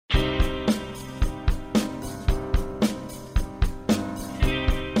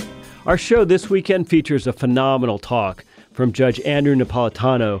Our show this weekend features a phenomenal talk from Judge Andrew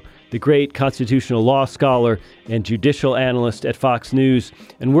Napolitano, the great constitutional law scholar and judicial analyst at Fox News,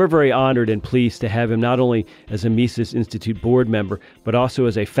 and we're very honored and pleased to have him not only as a Mises Institute board member, but also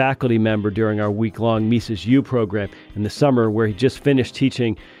as a faculty member during our week-long Mises U program in the summer, where he just finished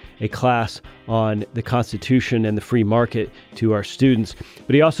teaching a class on the Constitution and the free market to our students.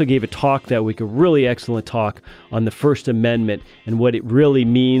 But he also gave a talk that week, a really excellent talk on the First Amendment and what it really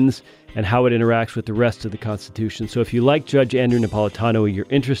means and how it interacts with the rest of the Constitution. So if you like Judge Andrew Napolitano or you're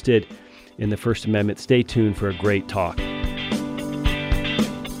interested in the First Amendment, stay tuned for a great talk.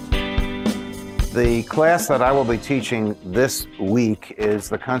 The class that I will be teaching this week is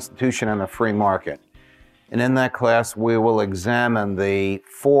the Constitution and the Free Market. And in that class, we will examine the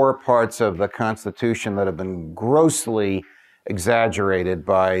four parts of the Constitution that have been grossly exaggerated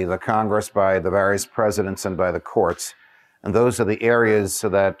by the Congress, by the various presidents, and by the courts. And those are the areas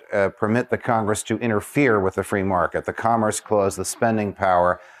that permit the Congress to interfere with the free market: the Commerce Clause, the spending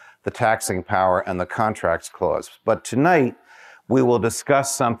power, the taxing power, and the Contracts Clause. But tonight, we will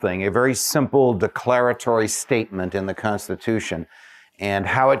discuss something, a very simple declaratory statement in the Constitution, and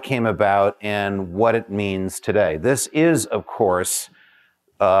how it came about and what it means today. This is, of course,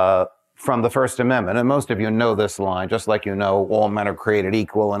 from the First Amendment. And most of you know this line, just like you know all men are created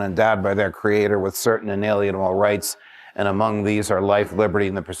equal and endowed by their Creator with certain inalienable rights, and among these are life, liberty,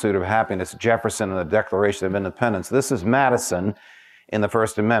 and the pursuit of happiness. Jefferson and the Declaration of Independence. This is Madison in the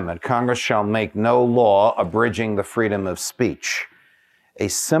First Amendment. Congress shall make no law abridging the freedom of speech. A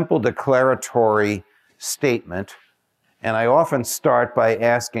simple declaratory statement. And I often start by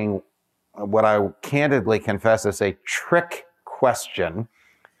asking what I candidly confess is a trick question,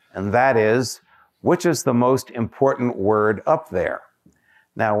 and that is, which is the most important word up there?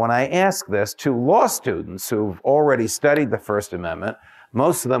 Now, when I ask this to law students who've already studied the First Amendment,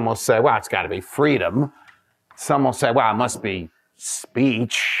 most of them will say, well, it's got to be freedom. Some will say, well, it must be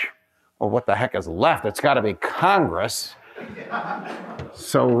speech. Well, what the heck is left? It's got to be Congress.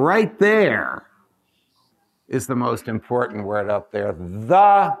 So right there is the most important word up there,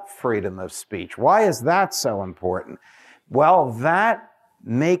 the freedom of speech. Why is that so important? Well, that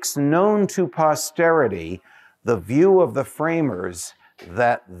makes known to posterity the view of the framers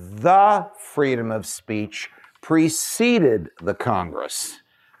that the freedom of speech preceded the Congress.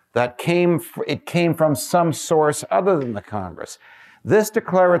 It came from some source other than the Congress. This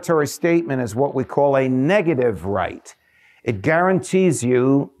declaratory statement is what we call a negative right. It guarantees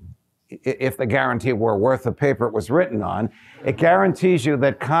you, if the guarantee were worth the paper it was written on, it guarantees you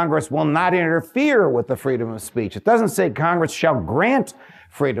that Congress will not interfere with the freedom of speech. It doesn't say Congress shall grant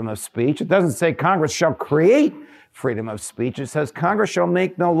freedom of speech. It doesn't say Congress shall create freedom of speech. It says Congress shall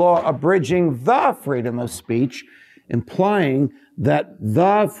make no law abridging the freedom of speech, implying that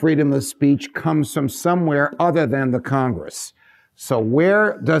the freedom of speech comes from somewhere other than the Congress. So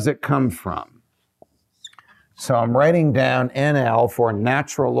where does it come from? So I'm writing down NL for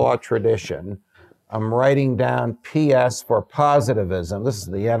natural law tradition. I'm writing down PS for positivism. This is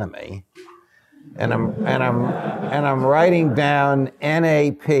the enemy. And I'm writing down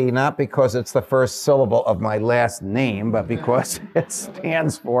NAP, not because it's the first syllable of my last name, but because it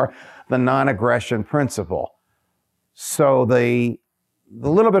stands for the non-aggression principle. So the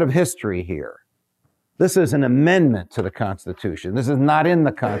little bit of history here. This is an amendment to the Constitution. This is not in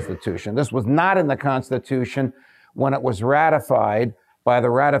the Constitution. This was not in the Constitution when it was ratified by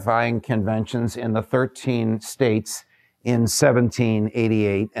the ratifying conventions in the 13 states in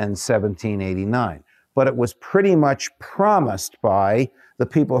 1788 and 1789. But it was pretty much promised by the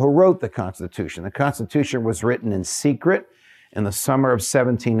people who wrote the Constitution. The Constitution was written in secret in the summer of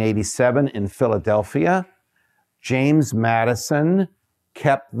 1787 in Philadelphia. James Madison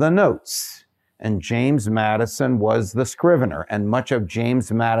kept the notes, and James Madison was the scrivener, and much of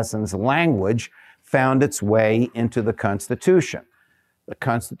James Madison's language found its way into the Constitution. The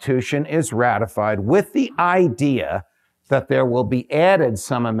Constitution is ratified with the idea that there will be added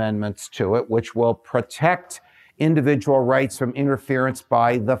some amendments to it which will protect individual rights from interference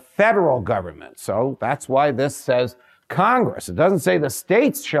by the federal government. So that's why this says Congress. It doesn't say the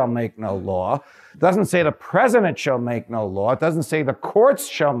states shall make no law. It doesn't say the president shall make no law. It doesn't say the courts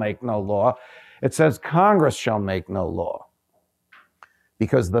shall make no law. It says Congress shall make no law.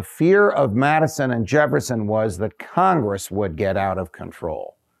 Because the fear of Madison and Jefferson was that Congress would get out of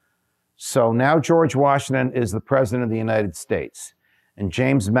control. So now George Washington is the president of the United States, and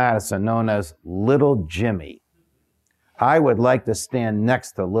James Madison, known as Little Jimmy. I would like to stand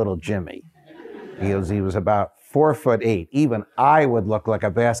next to Little Jimmy. He was about 4'8". Even I would look like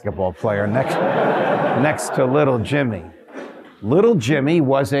a basketball player next to Little Jimmy. Little Jimmy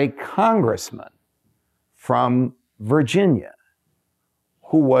was a congressman from Virginia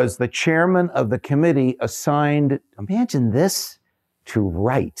who was the chairman of the committee assigned, imagine this, to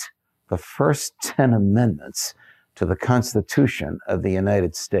write the first 10 amendments to the Constitution of the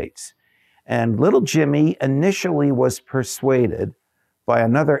United States. And little Jimmy initially was persuaded by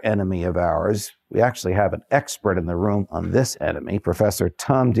another enemy of ours. We actually have an expert in the room on this enemy. Professor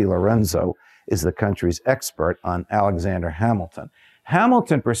Tom DiLorenzo is the country's expert on Alexander Hamilton.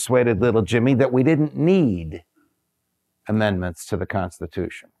 Hamilton persuaded little Jimmy that we didn't need amendments to the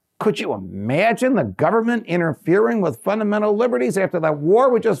Constitution. Could you imagine the government interfering with fundamental liberties after that war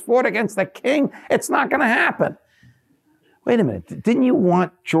we just fought against the king? It's not going to happen. Wait a minute, didn't you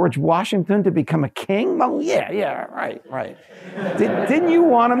want George Washington to become a king? Well, yeah, right. Didn't you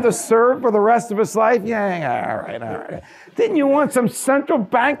want him to serve for the rest of his life? Yeah, all right. Didn't you want some central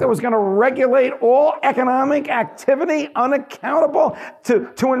bank that was going to regulate all economic activity unaccountable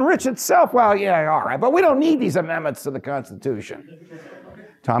to enrich itself? Well, yeah, all right, but we don't need these amendments to the Constitution.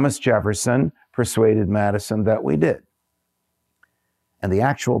 Thomas Jefferson persuaded Madison that we did. And the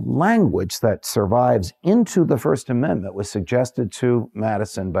actual language that survives into the First Amendment was suggested to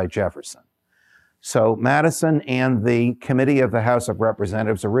Madison by Jefferson. So Madison and the Committee of the House of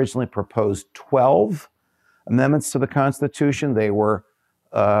Representatives originally proposed 12 amendments to the Constitution. They were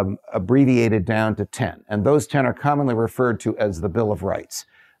abbreviated down to 10. And those 10 are commonly referred to as the Bill of Rights.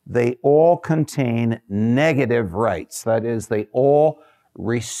 They all contain negative rights. That is, they all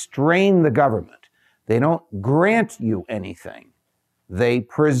restrain the government. They don't grant you anything. They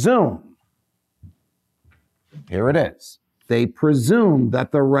presume, here it is, they presume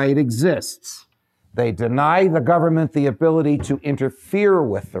that the right exists. They deny the government the ability to interfere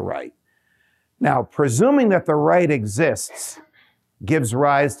with the right. Now, presuming that the right exists gives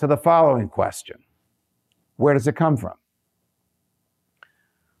rise to the following question. Where does it come from?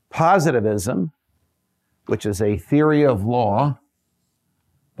 Positivism, which is a theory of law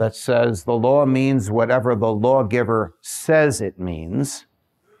that says the law means whatever the lawgiver says it means,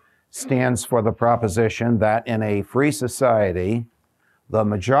 stands for the proposition that in a free society, the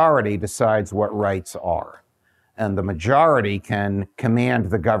majority decides what rights are. And the majority can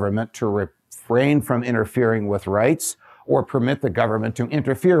command the government to refrain from interfering with rights or permit the government to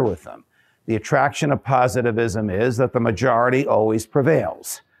interfere with them. The attraction of positivism is that the majority always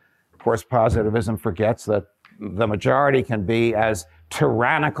prevails. Of course, positivism forgets that the majority can be as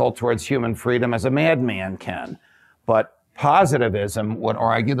tyrannical towards human freedom as a madman can. But positivism would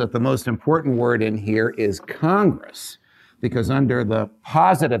argue that the most important word in here is Congress, because under the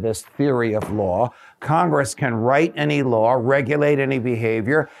positivist theory of law, Congress can write any law, regulate any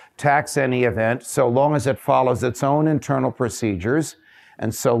behavior, tax any event, so long as it follows its own internal procedures,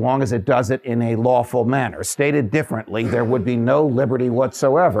 and so long as it does it in a lawful manner. Stated differently, there would be no liberty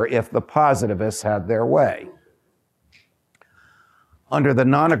whatsoever if the positivists had their way. Under the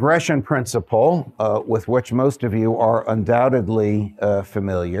non-aggression principle, with which most of you are undoubtedly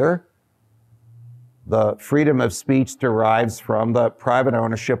familiar, the freedom of speech derives from the private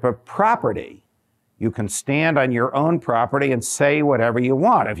ownership of property. You can stand on your own property and say whatever you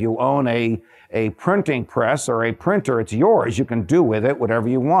want. If you own a printing press or a printer, it's yours. You can do with it whatever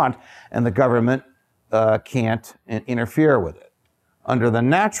you want, and the government can't interfere with it. Under the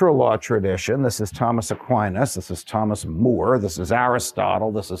natural law tradition, this is Thomas Aquinas, this is Thomas More, this is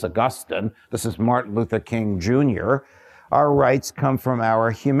Aristotle, this is Augustine, this is Martin Luther King Jr., our rights come from our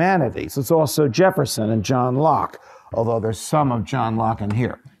humanities. It's also Jefferson and John Locke, although there's some of John Locke in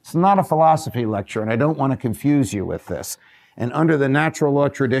here. It's not a philosophy lecture, and I don't want to confuse you with this. And under the natural law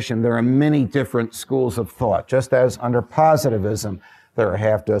tradition, there are many different schools of thought, just as under positivism, there are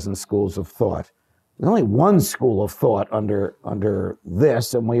half dozen schools of thought. There's only one school of thought under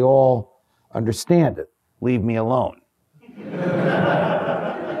this, and we all understand it. Leave me alone.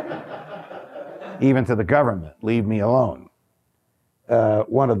 Even to the government, leave me alone.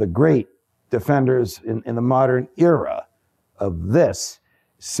 One of the great defenders in the modern era of this,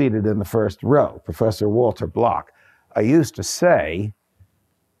 seated in the first row, Professor Walter Block. I used to say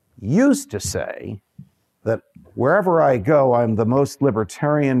that wherever I go, I'm the most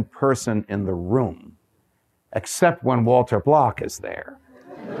libertarian person in the room, except when Walter Block is there.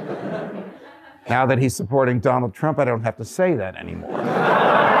 Now that he's supporting Donald Trump, I don't have to say that anymore.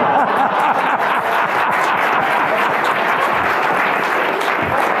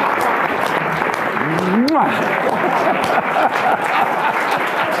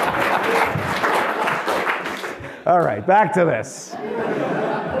 All right, back to this.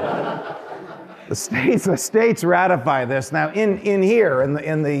 The states ratify this. Now, in here,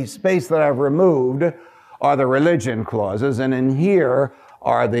 in the space that I've removed, are the religion clauses, and in here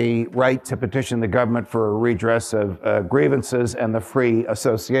are the right to petition the government for a redress of grievances and the free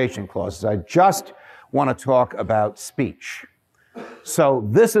association clauses. I just want to talk about speech. So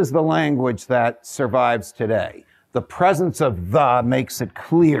this is the language that survives today. The presence of "the" makes it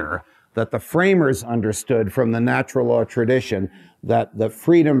clear that the framers understood from the natural law tradition that the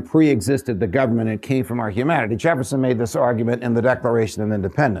freedom pre-existed the government and came from our humanity. Jefferson made this argument in the Declaration of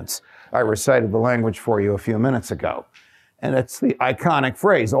Independence. I recited the language for you a few minutes ago. And it's the iconic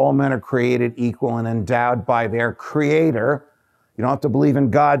phrase, all men are created equal and endowed by their creator. You don't have to believe in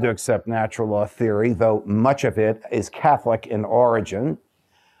God to accept natural law theory, though much of it is Catholic in origin,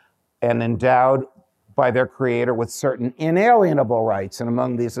 and endowed by their creator with certain inalienable rights. And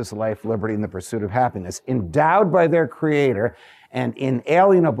among these is life, liberty, and the pursuit of happiness. Endowed by their creator and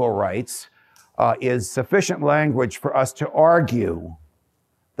inalienable rights is sufficient language for us to argue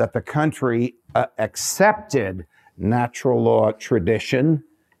that the country accepted natural law tradition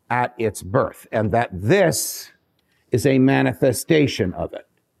at its birth, and that this is a manifestation of it.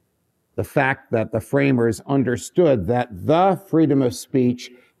 The fact that the framers understood that the freedom of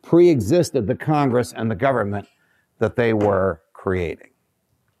speech pre-existed the Congress and the government that they were creating.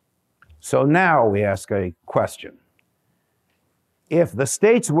 So now we ask a question. If the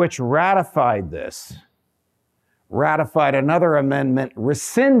states which ratified this ratified another amendment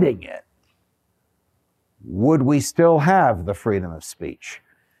rescinding it, would we still have the freedom of speech?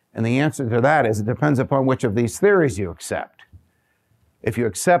 And the answer to that is it depends upon which of these theories you accept. If you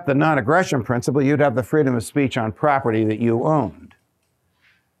accept the non-aggression principle, you'd have the freedom of speech on property that you owned.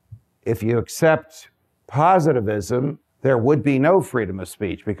 If you accept positivism, there would be no freedom of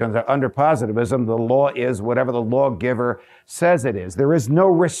speech, because under positivism, the law is whatever the lawgiver says it is. There is no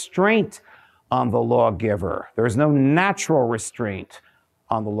restraint on the lawgiver. There is no natural restraint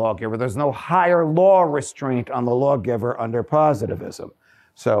on the lawgiver. There's no higher law restraint on the lawgiver under positivism.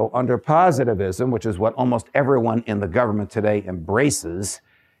 So under positivism, which is what almost everyone in the government today embraces,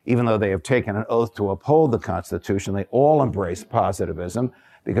 even though they have taken an oath to uphold the Constitution, they all embrace positivism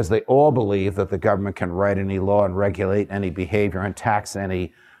because they all believe that the government can write any law and regulate any behavior and tax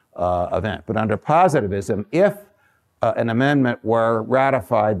any event. But under positivism, if an amendment were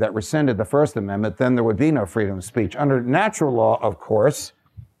ratified that rescinded the First Amendment, then there would be no freedom of speech. Under natural law, of course,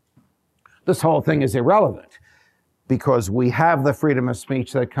 this whole thing is irrelevant because we have the freedom of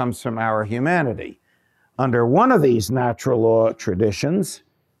speech that comes from our humanity. Under one of these natural law traditions,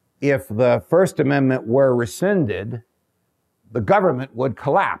 if the First Amendment were rescinded, the government would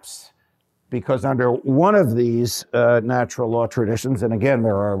collapse, because under one of these natural law traditions, and again,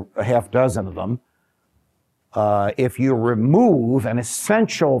 there are a half dozen of them, if you remove an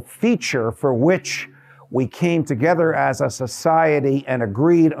essential feature for which we came together as a society and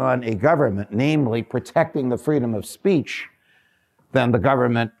agreed on a government, namely protecting the freedom of speech, then the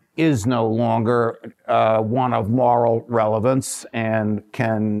government is no longer one of moral relevance and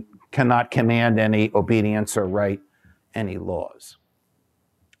cannot command any obedience or write any laws.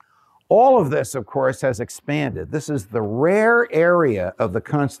 All of this, of course, has expanded. This is the rare area of the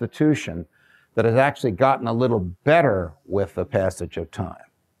Constitution that has actually gotten a little better with the passage of time.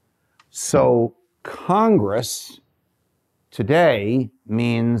 So Congress today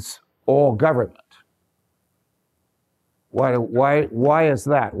means all government. Why is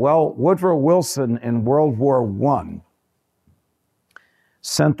that? Well, Woodrow Wilson in World War I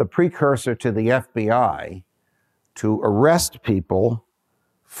sent the precursor to the FBI to arrest people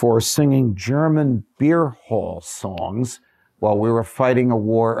for singing German beer hall songs while we were fighting a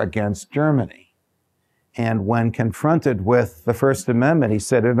war against Germany. And when confronted with the First Amendment, he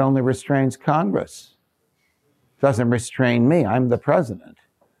said, it only restrains Congress. It doesn't restrain me. I'm the president.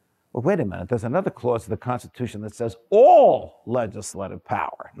 Well, wait a minute. There's another clause of the Constitution that says all legislative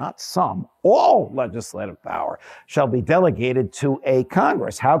power, not some, all legislative power shall be delegated to a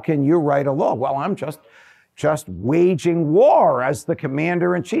Congress. How can you write a law? Well, I'm just waging war as the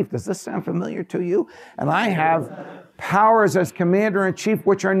commander-in-chief. Does this sound familiar to you? And I have powers as commander-in-chief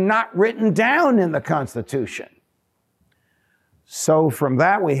which are not written down in the Constitution. So from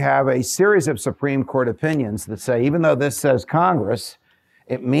that, we have a series of Supreme Court opinions that say, even though this says Congress,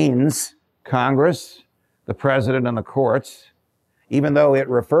 it means Congress, the president, and the courts. Even though it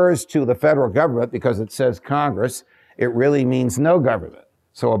refers to the federal government because it says Congress, it really means no government.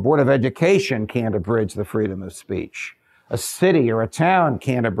 So a board of education can't abridge the freedom of speech. A city or a town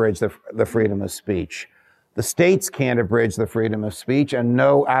can't abridge the freedom of speech. The states can't abridge the freedom of speech, and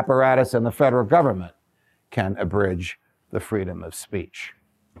no apparatus in the federal government can abridge the freedom of speech.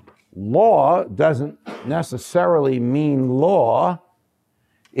 Law doesn't necessarily mean law.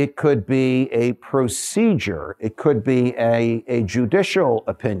 It could be a procedure. It could be a judicial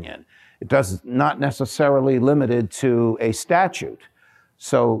opinion. It does not necessarily limited to a statute.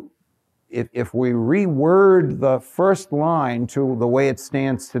 So if we reword the first line to the way it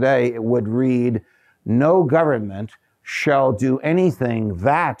stands today, it would read, no government shall do anything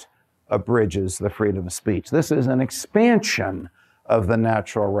that abridges the freedom of speech. This is an expansion of the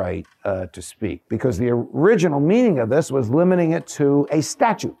natural right to speak, because the original meaning of this was limiting it to a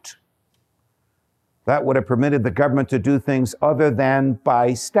statute. That would have permitted the government to do things other than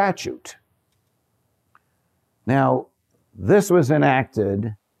by statute. Now, this was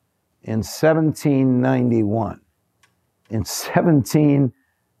enacted in 1791. In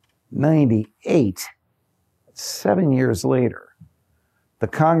 1798, 7 years later, the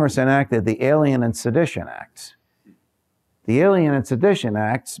Congress enacted the Alien and Sedition Acts. The Alien and Sedition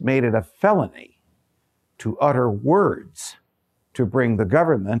Acts made it a felony to utter words to bring the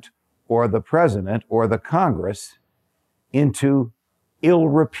government or the president or the Congress into ill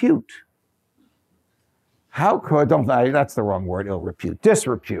repute. How could, that's the wrong word, ill repute,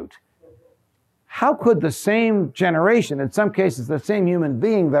 disrepute. How could the same generation, in some cases the same human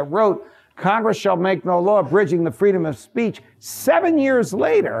being that wrote, Congress shall make no law abridging the freedom of speech, 7 years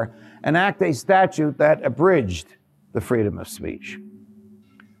later enact a statute that abridged the freedom of speech?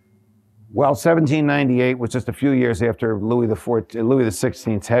 Well, 1798 was just a few years after Louis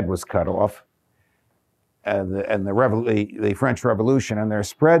XVI's head was cut off, and the French Revolution, and there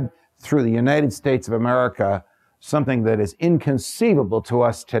spread through the United States of America something that is inconceivable to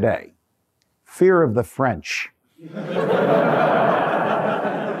us today: fear of the French.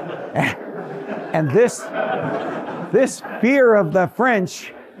 And this fear of the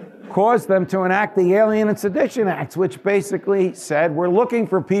French caused them to enact the Alien and Sedition Acts, which basically said, we're looking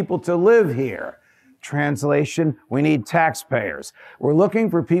for people to live here. Translation, we need taxpayers. We're looking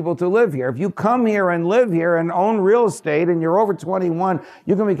for people to live here. If you come here and live here and own real estate and you're over 21,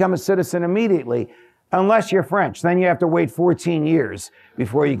 you can become a citizen immediately, unless you're French. Then you have to wait 14 years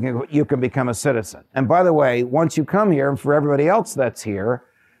before you can become a citizen. And by the way, once you come here, and for everybody else that's here,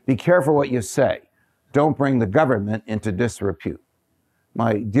 be careful what you say. Don't bring the government into disrepute.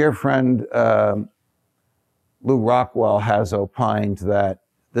 My dear friend Lou Rockwell has opined that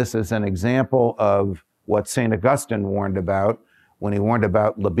this is an example of what St. Augustine warned about when he warned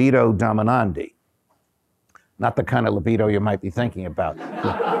about libido dominandi. Not the kind of libido you might be thinking about.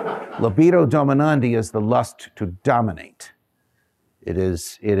 Libido dominandi is the lust to dominate. It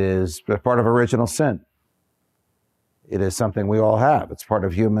is part of original sin. It is something we all have. It's part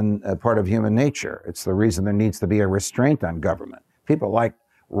of human nature. It's the reason there needs to be a restraint on government. People like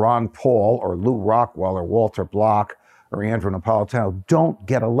Ron Paul or Lou Rockwell or Walter Block or Andrew Napolitano don't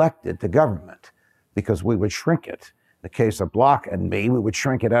get elected to government because we would shrink it. In the case of Block and me, we would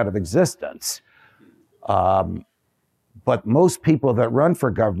shrink it out of existence. But most people that run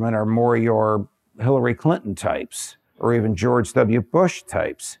for government are more your Hillary Clinton types or even George W. Bush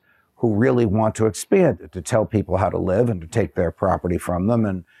types who really want to expand it, to tell people how to live and to take their property from them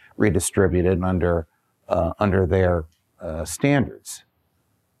and redistribute it under their standards.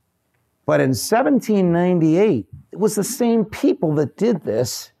 But in 1798, it was the same people that did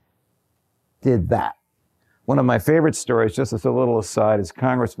that. One of my favorite stories, just as a little aside, is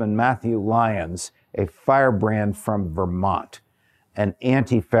Congressman Matthew Lyons, a firebrand from Vermont, an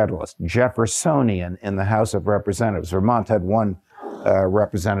anti-federalist, Jeffersonian in the House of Representatives. Vermont had one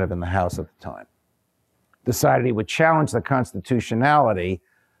representative in the House at the time. Decided he would challenge the constitutionality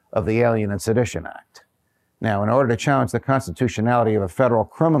of the Alien and Sedition Act. Now, in order to challenge the constitutionality of a federal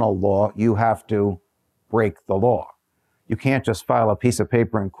criminal law, you have to break the law. You can't just file a piece of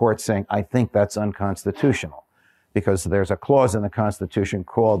paper in court saying, I think that's unconstitutional, because there's a clause in the Constitution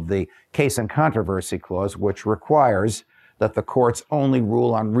called the Case and Controversy Clause, which requires that the courts only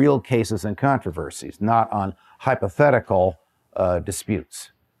rule on real cases and controversies, not on hypothetical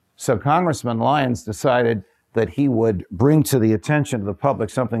disputes. So Congressman Lyons decided that he would bring to the attention of the public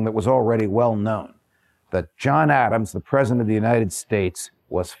something that was already well known, that John Adams, the President of the United States,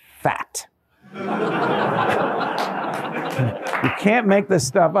 was fat. You can't make this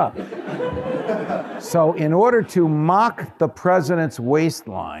stuff up. So in order to mock the president's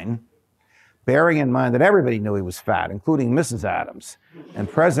waistline, bearing in mind that everybody knew he was fat, including Mrs. Adams, and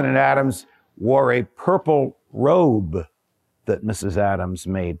President Adams wore a purple robe that Mrs. Adams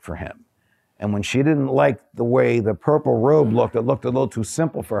made for him. And when she didn't like the way the purple robe looked, it looked a little too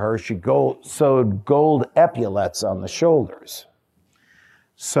simple for her, she sewed gold epaulets on the shoulders.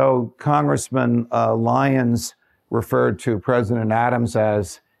 So Congressman Lyons referred to President Adams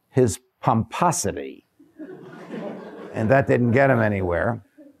as his pomposity. And that didn't get him anywhere.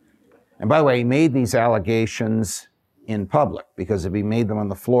 And by the way, he made these allegations in public, because if he made them on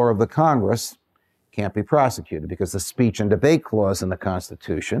the floor of the Congress, can't be prosecuted, because the speech and debate clause in the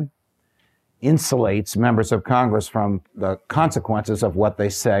Constitution insulates members of Congress from the consequences of what they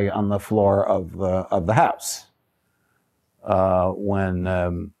say on the floor of the House.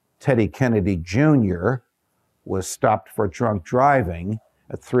 When Teddy Kennedy Jr. was stopped for drunk driving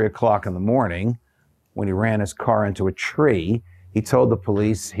at 3 o'clock in the morning when he ran his car into a tree, he told the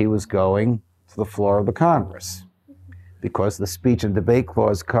police he was going to the floor of the Congress, because the speech and debate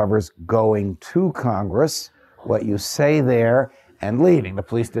clause covers going to Congress, what you say there, and leaving. The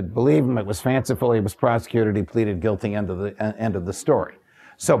police didn't believe him. It was fanciful. He was prosecuted. He pleaded guilty. End of the story.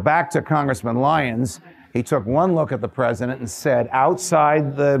 So back to Congressman Lyons. He took one look at the president and said,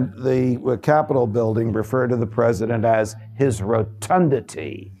 outside the Capitol building, referred to the president as his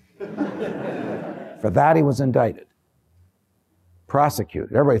rotundity. For that, he was indicted,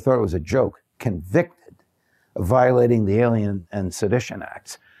 prosecuted. Everybody thought it was a joke. Convicted of violating the Alien and Sedition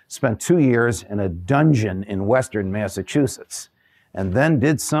Acts. Spent 2 years in a dungeon in Western Massachusetts, and then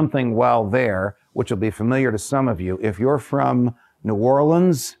did something while there, which will be familiar to some of you. If you're from New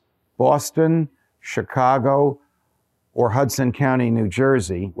Orleans, Boston, Chicago, or Hudson County, New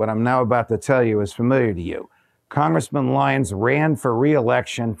Jersey, what I'm now about to tell you is familiar to you. Congressman Lyons ran for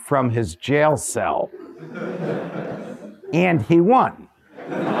re-election from his jail cell, and he won.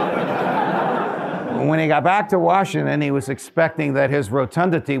 When he got back to Washington, he was expecting that his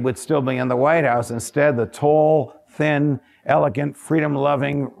rotundity would still be in the White House. Instead, the tall, thin, elegant,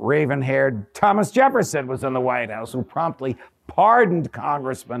 freedom-loving, raven-haired Thomas Jefferson was in the White House, who promptly pardoned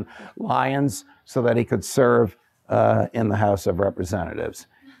Congressman Lyons so that he could serve in the House of Representatives.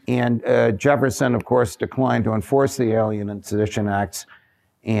 And Jefferson, of course, declined to enforce the Alien and Sedition Acts,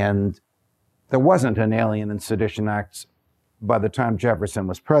 and there wasn't an Alien and Sedition Act by the time Jefferson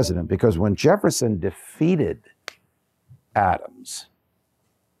was president, because when Jefferson defeated Adams,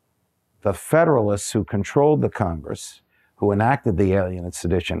 the Federalists who controlled the Congress, who enacted the Alien and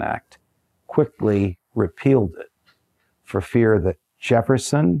Sedition Act, quickly repealed it for fear that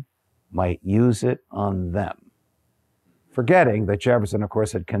Jefferson might use it on them. Forgetting that Jefferson, of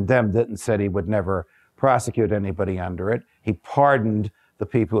course, had condemned it and said he would never prosecute anybody under it. He pardoned the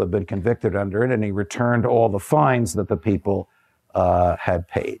people who had been convicted under it, and he returned all the fines that the people had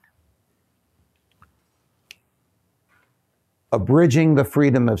paid. Abridging the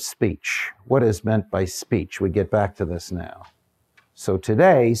freedom of speech. What is meant by speech? We get back to this now. So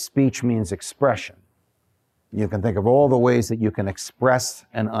today, speech means expression. You can think of all the ways that you can express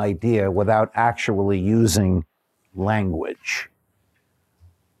an idea without actually using language.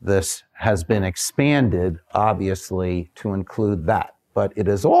 This has been expanded, obviously, to include that. But it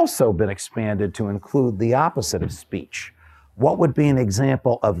has also been expanded to include the opposite of speech. What would be an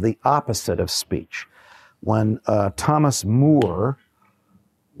example of the opposite of speech? When Thomas More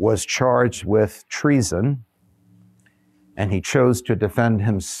was charged with treason and he chose to defend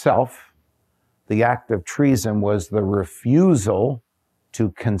himself, the act of treason was the refusal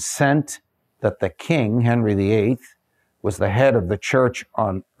to consent that the king, Henry VIII, was the head of the church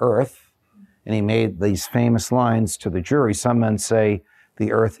on earth. And he made these famous lines to the jury. Some men say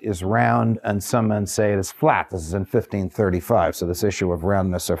the earth is round, and some men say it is flat. This is in 1535, so this issue of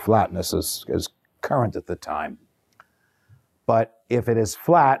roundness or flatness is current at the time. But if it is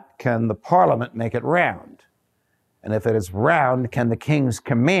flat, can the parliament make it round? And if it is round, can the king's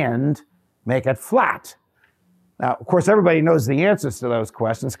command make it flat? Now, of course, everybody knows the answers to those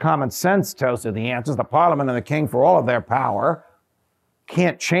questions. Common sense tells you the answers. The parliament and the king, for all of their power,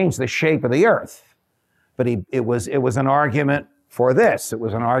 can't change the shape of the earth. But it was an argument for this. It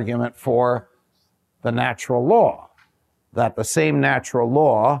was an argument for the natural law, that the same natural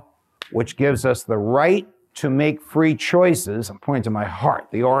law, which gives us the right to make free choices, I'm pointing to my heart,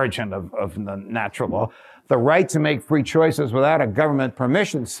 the origin of the natural law, the right to make free choices without a government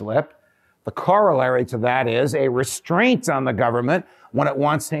permission slip. The corollary to that is a restraint on the government when it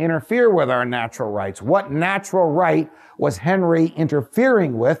wants to interfere with our natural rights. What natural right was Henry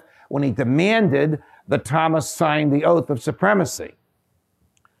interfering with when he demanded that Thomas sign the oath of supremacy?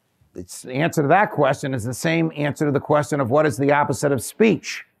 The answer to that question is the same answer to the question of what is the opposite of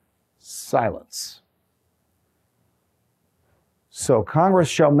speech? Silence. So Congress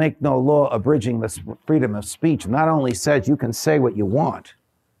shall make no law abridging the freedom of speech. Not only says you can say what you want,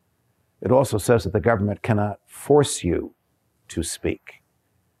 it also says that the government cannot force you to speak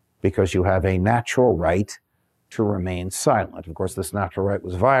because you have a natural right to remain silent. Of course, this natural right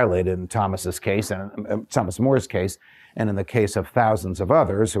was violated in Thomas's case and Thomas More's case, and in the case of thousands of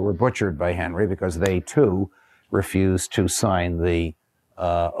others who were butchered by Henry because they too refused to sign the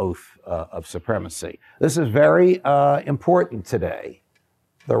oath of supremacy. This is very important today,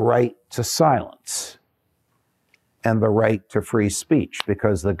 the right to silence and the right to free speech,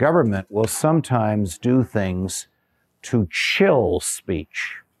 because the government will sometimes do things to chill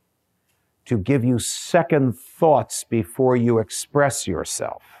speech, to give you second thoughts before you express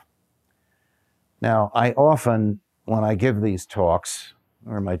yourself. Now, I often, when I give these talks,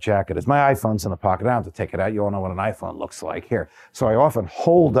 where my jacket is, my iPhone's in the pocket, I don't have to take it out, you all know what an iPhone looks like here. So I often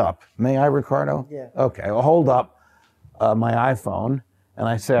hold up, may I, Ricardo? Yeah. Okay, I'll hold up my iPhone, and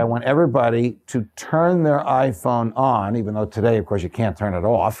I say I want everybody to turn their iPhone on, even though today, of course, you can't turn it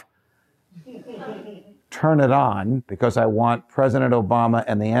off. Turn it on, because I want President Obama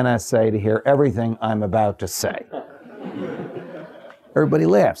and the NSA to hear everything I'm about to say. Everybody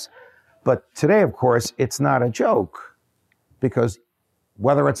laughs. But today, of course, it's not a joke, because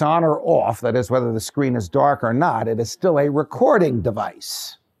whether it's on or off, that is, whether the screen is dark or not, it is still a recording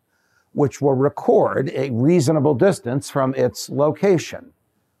device, which will record a reasonable distance from its location,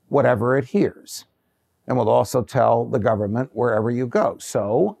 whatever it hears, and will also tell the government wherever you go.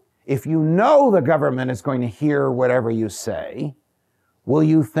 So, if you know the government is going to hear whatever you say, will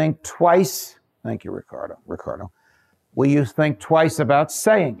you think twice? Thank you, Ricardo. Will you think twice about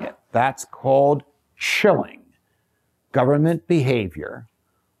saying it? That's called chilling. Government behavior,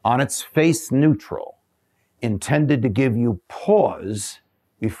 on its face neutral, intended to give you pause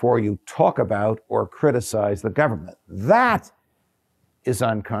before you talk about or criticize the government. That is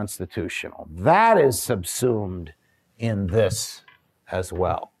unconstitutional. That is subsumed in this as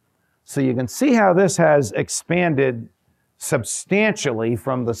well. So you can see how this has expanded substantially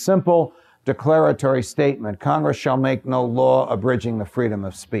from the simple declaratory statement, Congress shall make no law abridging the freedom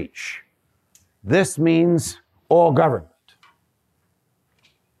of speech. This means all government.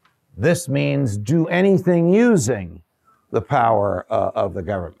 This means do anything using the power of the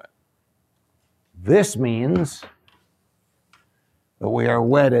government. This means that we are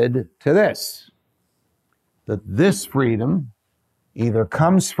wedded to this, that this freedom either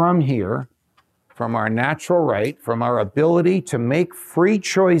comes from here, from our natural right, from our ability to make free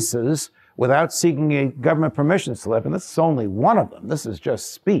choices without seeking a government permission slip, and this is only one of them. This is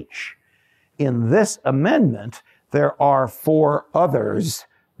just speech. In this amendment, there are 4 others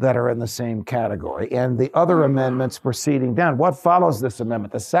that are in the same category, and the other amendments proceeding down. What follows this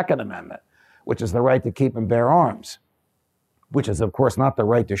amendment? The Second Amendment, which is the right to keep and bear arms, which is, of course, not the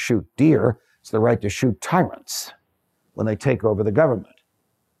right to shoot deer, it's the right to shoot tyrants when they take over the government.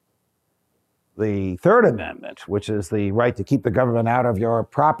 The Third Amendment, which is the right to keep the government out of your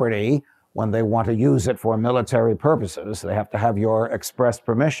property when they want to use it for military purposes. They have to have your express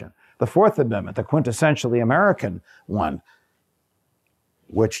permission. The Fourth Amendment, the quintessentially American one,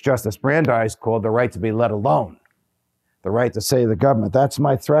 which Justice Brandeis called the right to be let alone. The right to say to the government, that's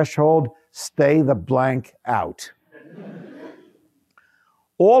my threshold, stay the blank out.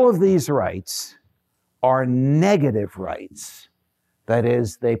 All of these rights are negative rights. That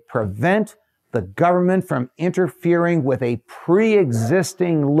is, they prevent the government from interfering with a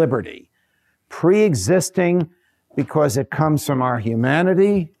pre-existing liberty. Pre-existing because it comes from our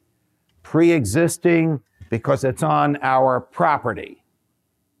humanity, pre-existing because it's on our property.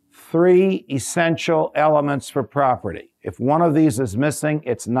 3 essential elements for property. If one of these is missing,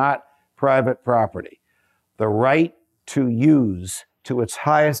 it's not private property. The right to use to its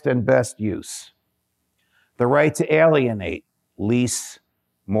highest and best use. The right to alienate, lease,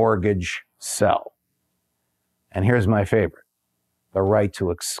 mortgage, sell. And here's my favorite, the right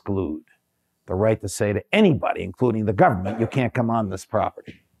to exclude. The right to say to anybody, including the government, you can't come on this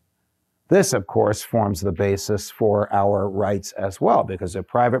property. This, of course, forms the basis for our rights as well, because if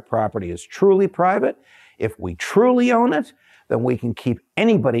private property is truly private, if we truly own it, then we can keep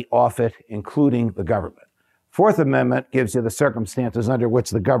anybody off it, including the government. Fourth Amendment gives you the circumstances under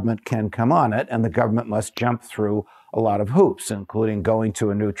which the government can come on it, and the government must jump through a lot of hoops, including going to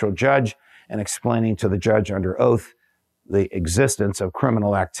a neutral judge and explaining to the judge under oath the existence of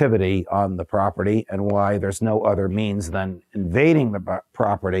criminal activity on the property and why there's no other means than invading the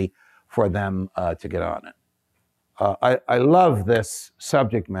property for them to get on it. I love this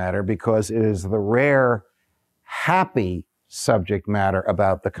subject matter because it is the rare, happy subject matter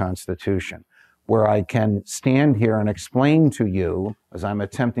about the Constitution, where I can stand here and explain to you, as I'm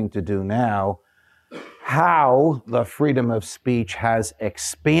attempting to do now, how the freedom of speech has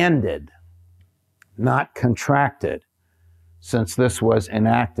expanded, not contracted, since this was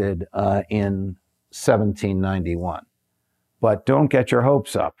enacted in 1791. But don't get your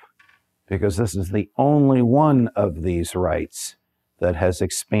hopes up, because this is the only one of these rights that has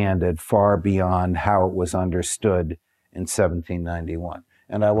expanded far beyond how it was understood in 1791.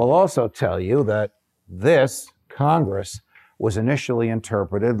 And I will also tell you that this Congress was initially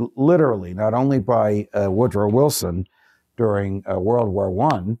interpreted literally, not only by Woodrow Wilson during World War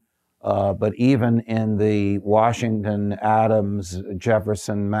I, but even in the Washington, Adams,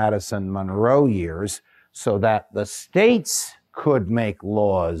 Jefferson, Madison, Monroe years, so that the states could make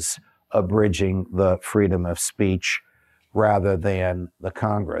laws abridging the freedom of speech rather than the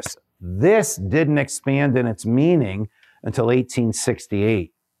Congress. This didn't expand in its meaning until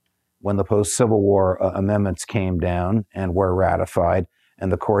 1868, when the post-Civil War amendments came down and were ratified,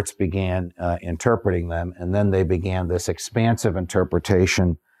 and the courts began interpreting them, and then they began this expansive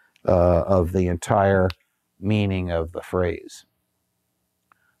interpretation of the entire meaning of the phrase.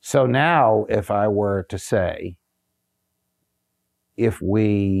 So now, if I were to say, if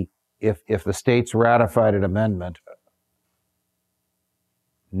the states ratified an amendment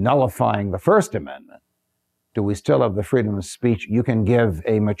nullifying the First Amendment, do we still have the freedom of speech? You can give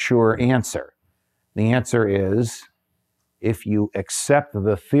a mature answer. The answer is, if you accept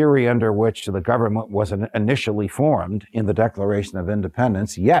the theory under which the government was initially formed in the Declaration of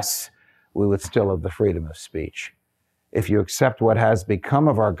Independence, yes, we would still have the freedom of speech. If you accept what has become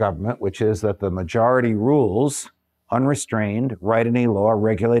of our government, which is that the majority rules, unrestrained, write any law,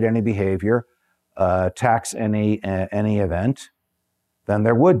 regulate any behavior, tax any event, then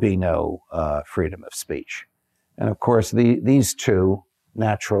there would be no freedom of speech. And of course, these two,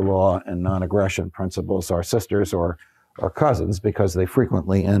 natural law and non-aggression principles, are sisters or cousins because they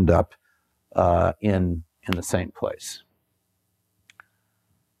frequently end up in the same place.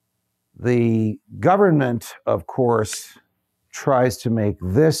 The government, of course, tries to make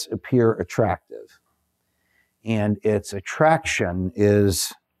this appear attractive. And its attraction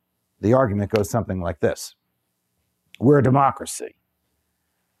is, the argument goes something like this. We're a democracy.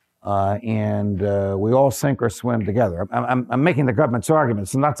 And we all sink or swim together. I'm making the government's argument.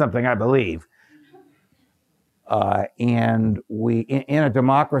 It's not something I believe. And in a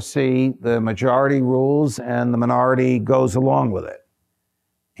democracy, the majority rules and the minority goes along with it.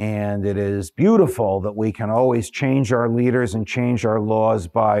 And it is beautiful that we can always change our leaders and change our laws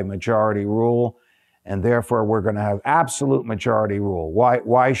by majority rule. And therefore, we're going to have absolute majority rule.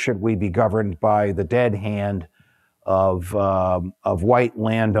 Why should we be governed by the dead hand of white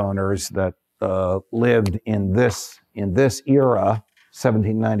landowners that lived in this era,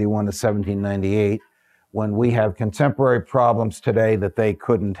 1791 to 1798, when we have contemporary problems today that they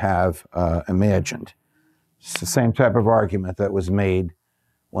couldn't have imagined? It's the same type of argument that was made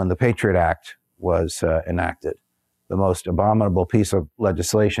when the Patriot Act was enacted, the most abominable piece of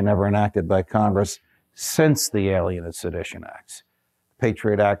legislation ever enacted by Congress since the Alien and Sedition Acts.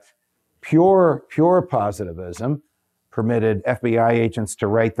 Patriot Act, pure positivism, permitted FBI agents to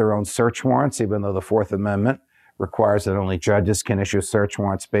write their own search warrants, even though the Fourth Amendment requires that only judges can issue search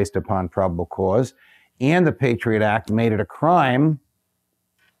warrants based upon probable cause. And the Patriot Act made it a crime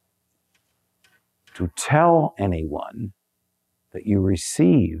to tell anyone that you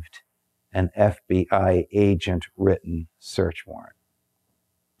received an FBI agent-written search warrant.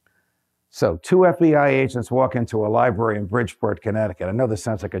 So 2 FBI agents walk into a library in Bridgeport, Connecticut. I know this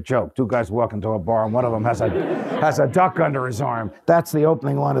sounds like a joke. 2 guys walk into a bar and one of them has a duck under his arm. That's the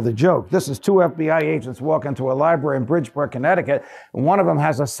opening line of the joke. This is 2 FBI agents walk into a library in Bridgeport, Connecticut, and one of them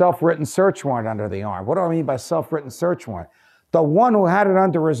has a self-written search warrant under the arm. What do I mean by self-written search warrant? The one who had it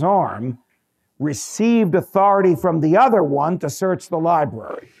under his arm received authority from the other one to search the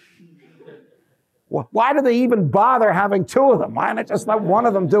library. Why do they even bother having 2 of them? Why not just let one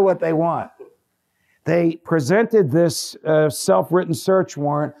of them do what they want? They presented this self-written search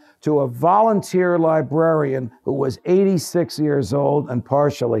warrant to a volunteer librarian who was 86 years old and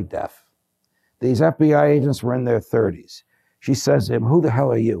partially deaf. These FBI agents were in their 30s. She says to him, "Who the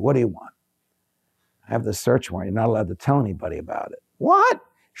hell are you? What do you want?" "I have the search warrant. You're not allowed to tell anybody about it." "What?"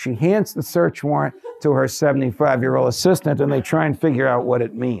 She hands the search warrant to her 75-year-old assistant, and they try and figure out what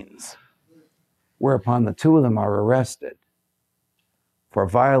it means. Whereupon the 2 of them are arrested for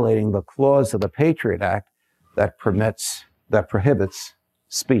violating the clause of the Patriot Act that prohibits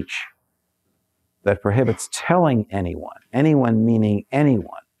speech, that prohibits telling anyone meaning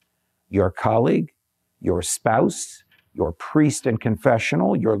anyone, your colleague, your spouse, your priest in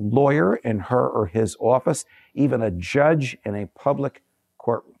confessional, your lawyer in her or his office, even a judge in a public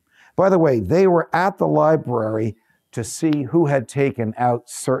courtroom. By the way, they were at the library to see who had taken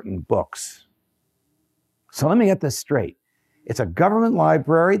out certain books. So let me get this straight. It's a government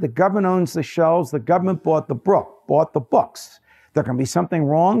library. The government owns the shelves. The government bought the books. There can be something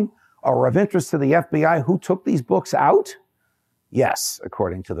wrong or of interest to the FBI. Who took these books out? Yes,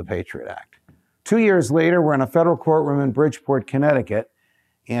 according to the Patriot Act. 2 years later, we're in a federal courtroom in Bridgeport, Connecticut,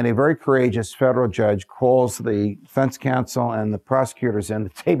 And a very courageous federal judge calls the defense counsel and the prosecutors in the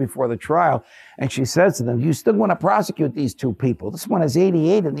day before the trial, and she says to them, "You still want to prosecute these two people? This one is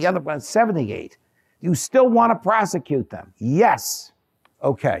 88 and the other one is 78. You still want to prosecute them?" "Yes."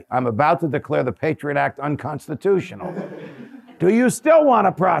 "Okay, I'm about to declare the Patriot Act unconstitutional. Do you still want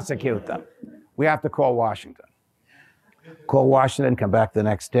to prosecute them?" "We have to call Washington." Call Washington, come back the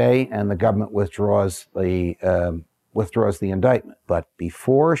next day, and the government withdraws the indictment. But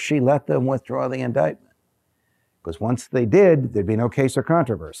before she let them withdraw the indictment, because once they did, there'd be no case or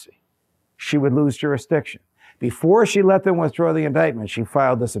controversy, she would lose jurisdiction. Before she let them withdraw the indictment, she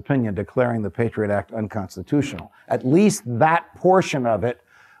filed this opinion declaring the Patriot Act unconstitutional, at least that portion of it,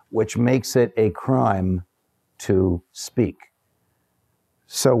 which makes it a crime to speak.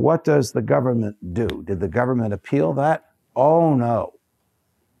 So what does the government do? Did the government appeal that? Oh, no.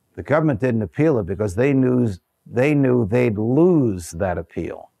 The government didn't appeal it because they knew they'd lose that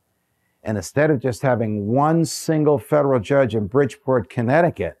appeal. And instead of just having one single federal judge in Bridgeport,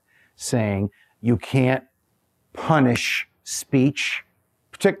 Connecticut, saying you can't punish speech,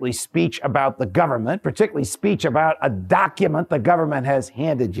 particularly speech about the government, particularly speech about a document the government has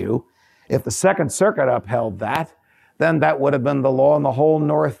handed you, if the Second Circuit upheld that, then that would have been the law in the whole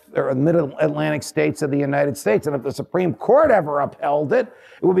North or Mid-Atlantic states of the United States. And if the Supreme Court ever upheld it,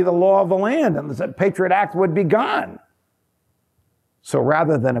 it would be the law of the land, and the Patriot Act would be gone. So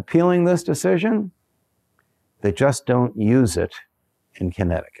rather than appealing this decision, they just don't use it in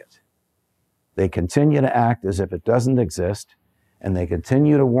Connecticut. They continue to act as if it doesn't exist, and they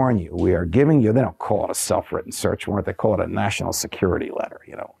continue to warn you. We are giving you, they don't call it a self-written search warrant, they call it a national security letter,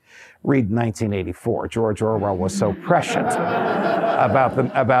 Read 1984. George Orwell was so prescient about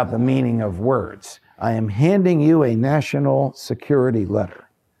the meaning of words. I am handing you a national security letter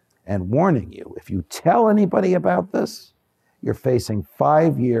and warning you, if you tell anybody about this, you're facing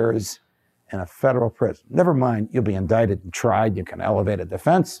 5 years in a federal prison. Never mind, you'll be indicted and tried, you can elevate a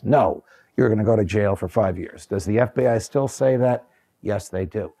defense. No, you're going to go to jail for 5 years. Does the FBI still say that? Yes, they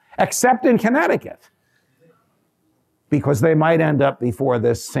do. Except in Connecticut, because they might end up before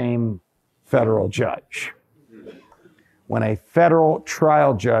this same federal judge. When a federal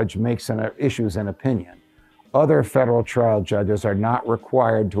trial judge issues an opinion, other federal trial judges are not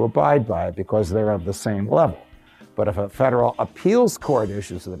required to abide by it because they're of the same level. But if a federal appeals court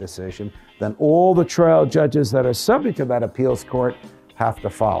issues the decision, then all the trial judges that are subject to that appeals court have to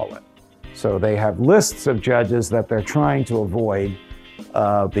follow it. So they have lists of judges that they're trying to avoid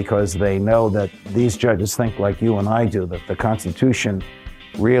because they know that these judges think like you and I do, that the Constitution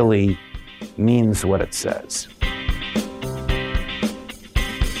really means what it says.